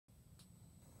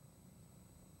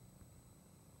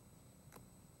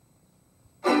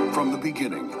From the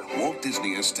beginning, Walt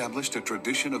Disney established a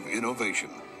tradition of innovation.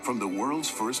 From the world's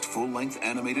first full-length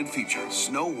animated feature,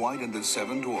 Snow White and the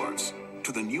Seven Dwarfs,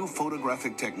 to the new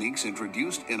photographic techniques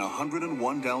introduced in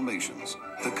 101 Dalmatians,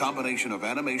 the combination of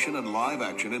animation and live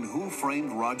action in Who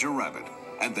Framed Roger Rabbit,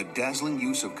 and the dazzling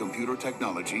use of computer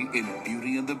technology in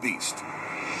Beauty and the Beast.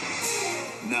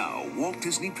 Now, Walt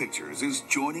Disney Pictures is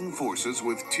joining forces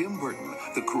with Tim Burton,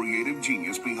 the creative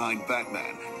genius behind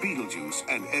Batman, Beetlejuice,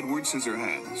 and Edward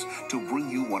Scissorhands, to bring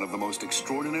you one of the most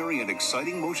extraordinary and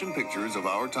exciting motion pictures of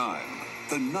our time.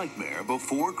 The Nightmare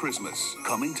Before Christmas,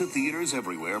 coming to theaters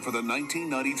everywhere for the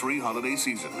 1993 holiday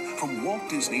season from Walt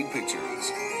Disney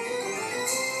Pictures.